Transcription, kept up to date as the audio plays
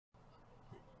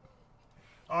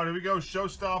All right, here we go.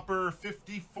 Showstopper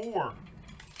 54.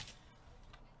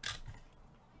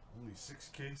 Only 6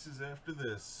 cases after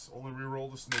this. Only re-roll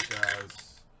the snake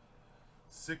eyes.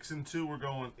 6 and 2, we're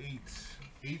going 8.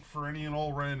 8 for any and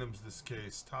all randoms this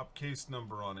case. Top case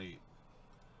number on 8.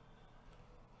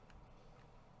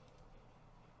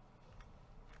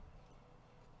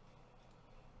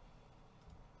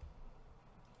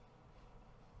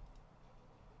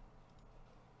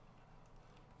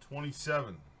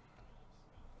 $27.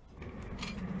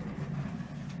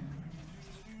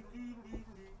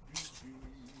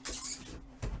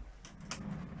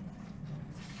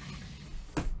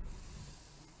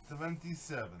 $27.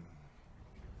 Alrighty.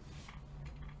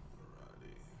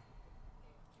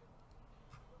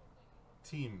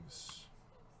 Teams.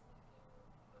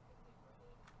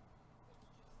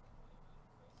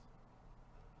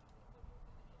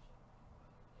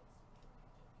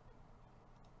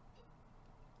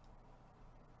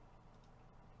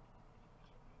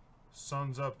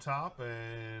 Suns up top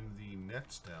and the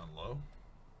Nets down low.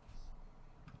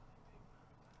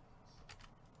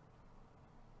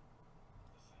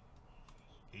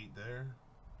 Eight there.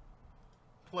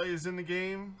 Plays in the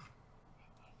game.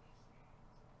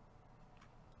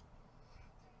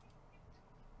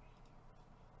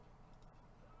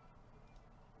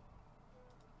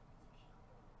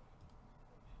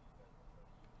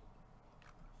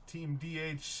 Team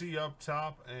DHC up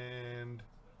top and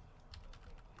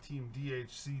Team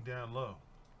DHC down low.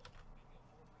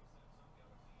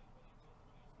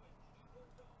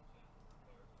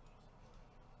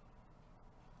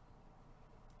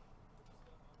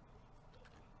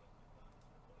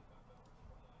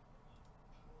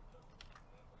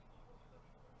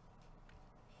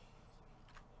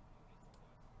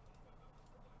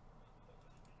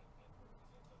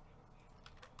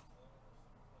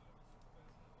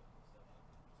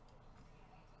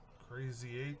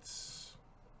 Crazy eights.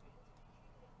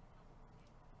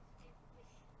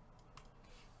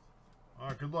 All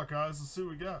right, good luck, guys. Let's see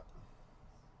what we got.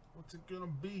 What's it gonna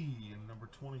be in number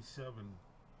 27?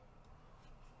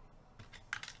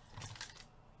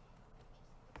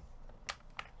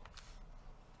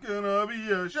 Gonna be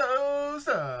a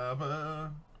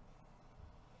showstopper.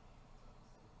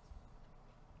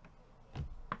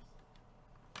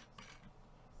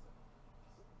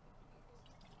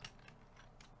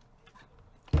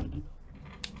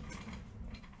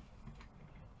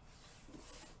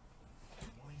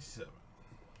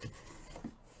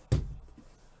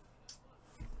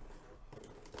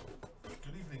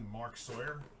 Mark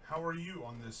Sawyer, how are you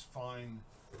on this fine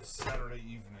Saturday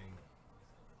evening?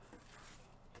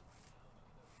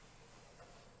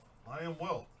 I am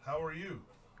well. How are you?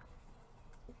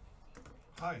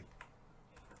 Hi.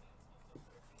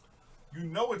 You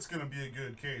know it's going to be a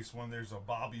good case when there's a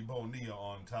Bobby Bonilla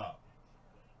on top.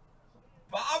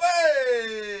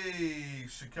 Bobby!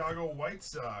 Chicago White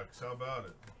Sox. How about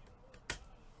it?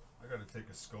 I got to take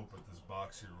a scope at this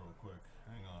box here real quick.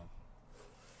 Hang on.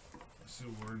 Let's see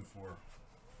what we're in for.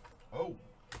 Oh.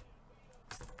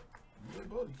 Yeah,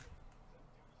 buddy.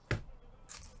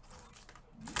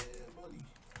 Yeah, buddy.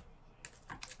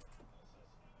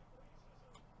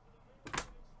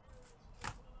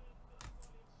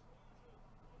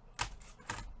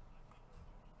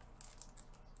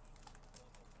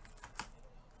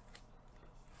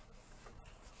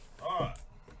 All right.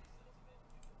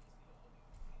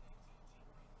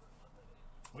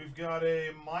 We've got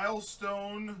a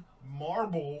milestone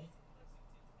marble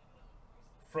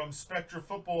from Spectra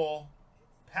Football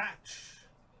patch.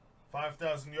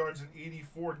 5,000 yards and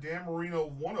 84. Dan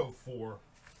Marino 104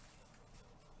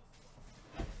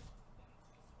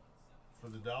 for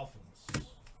the Dolphins.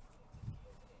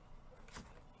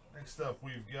 Next up,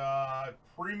 we've got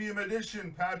Premium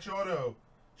Edition patch auto.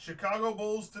 Chicago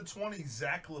Bulls to 20.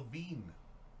 Zach Levine.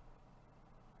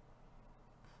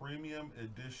 Premium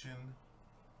Edition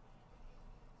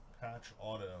patch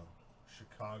auto.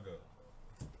 Chicago.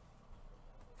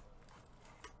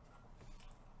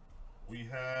 We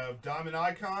have Diamond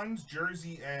Icons,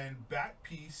 jersey and bat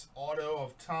piece auto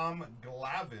of Tom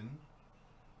Glavine.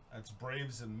 That's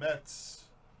Braves and Mets.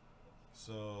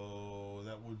 So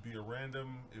that would be a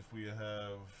random if we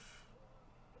have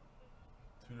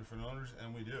 2 different owners,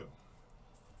 and we do.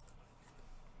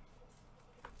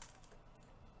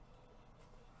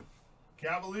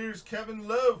 Cavaliers, Kevin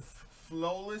Love,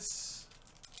 flawless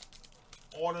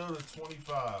auto to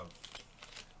 25.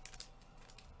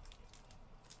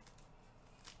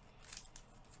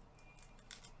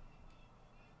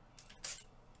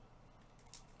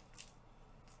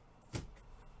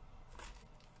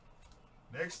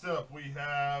 Next up, we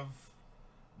have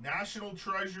National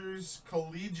Treasures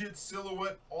Collegiate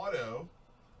Silhouette Auto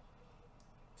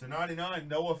 /99,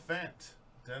 Noah Fant,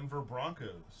 Denver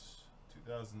Broncos.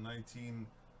 2019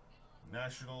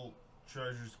 National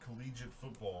Treasures Collegiate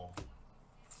Football.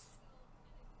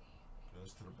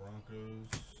 Goes to the Broncos.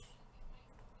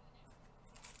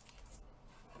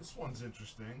 This one's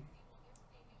interesting.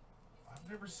 I've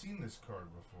never seen this card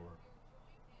before.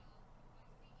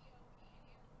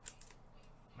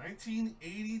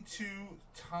 1982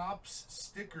 Topps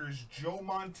Stickers, Joe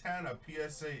Montana,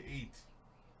 PSA 8.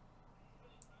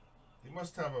 They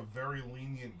must have a very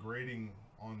lenient grading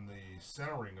on the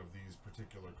centering of these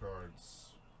particular cards,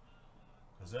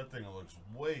 because that thing looks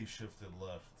way shifted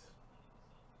left.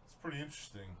 It's pretty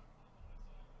interesting.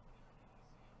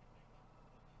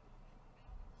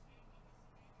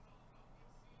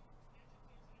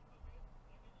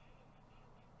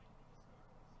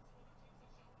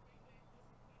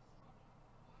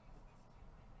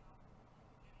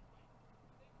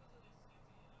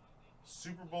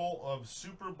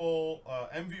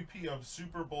 MVP of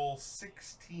Super Bowl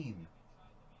 16.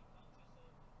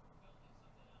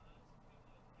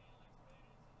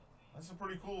 That's a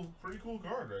pretty cool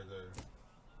card right there.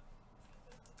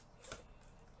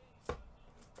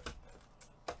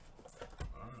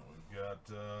 All right, we've got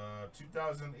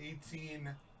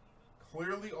 2018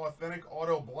 Clearly Authentic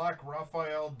Auto Black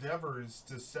Rafael Devers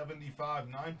 /75,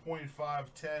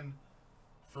 9.510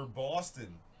 for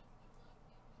Boston.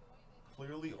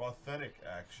 Clearly Authentic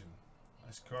action.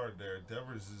 Nice card there.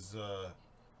 Devers is,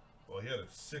 well, he had a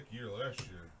sick year last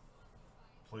year.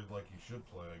 Played like he should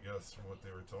play, I guess, from what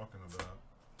they were talking about.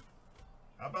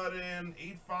 How about an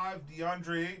 8.5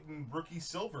 DeAndre Ayton rookie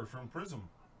silver from Prism?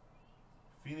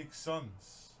 Phoenix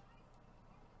Suns.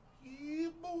 Yeah,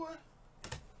 boy.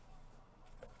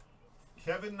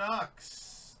 Kevin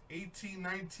Knox,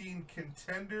 18-19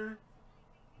 Contender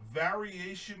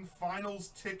Variation Finals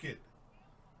Ticket.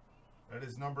 That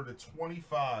is numbered to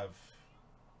 25.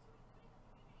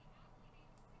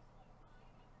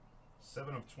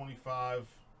 7 of 25.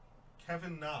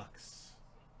 Kevin Knox.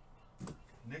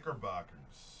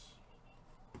 Knickerbockers.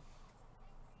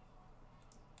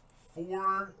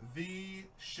 For the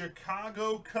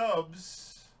Chicago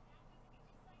Cubs,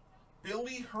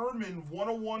 Billy Herman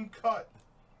 101 cut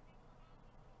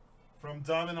from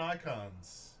Diamond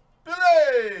Icons.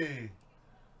 Billy!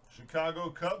 Chicago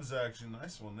Cubs action.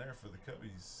 Nice one there for the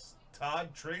Cubbies.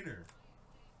 Todd Trader.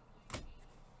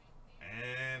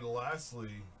 And lastly,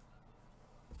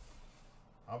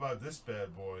 how about this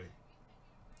bad boy?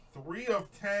 3 of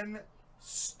 10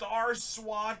 Star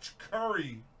Swatch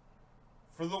Curry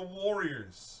for the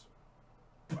Warriors.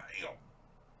 Bam!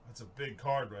 That's a big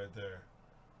card right there.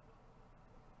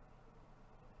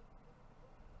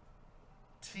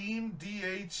 Team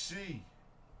DHC.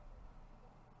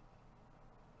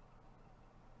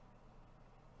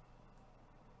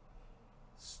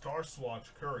 Star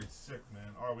Swatch Curry, sick,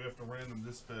 man. All right, we have to random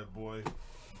this bad boy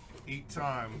 8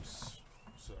 times.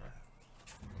 Sorry.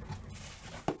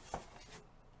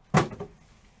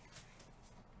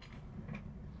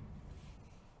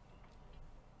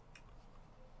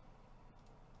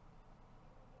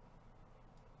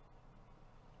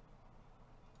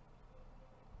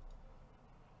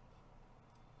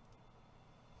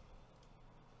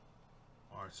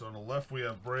 All right, so on the left we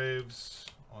have Braves.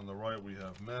 On the right we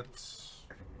have Mets.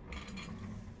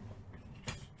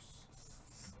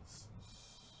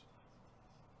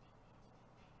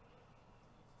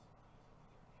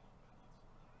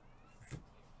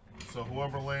 So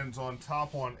whoever lands on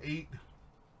top on 8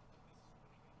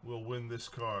 will win this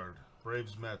card.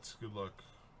 Braves, Mets, good luck.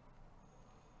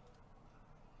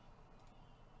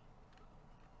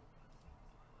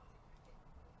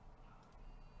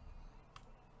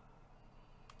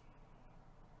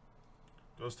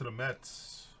 Goes to the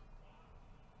Mets.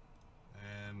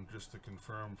 And just to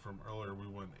confirm from earlier, we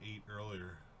went 8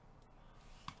 earlier.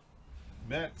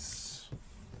 Mets.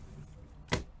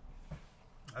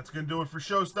 That's going to do it for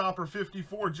Showstopper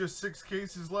 54. Just 6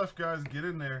 cases left, guys. Get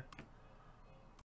in there.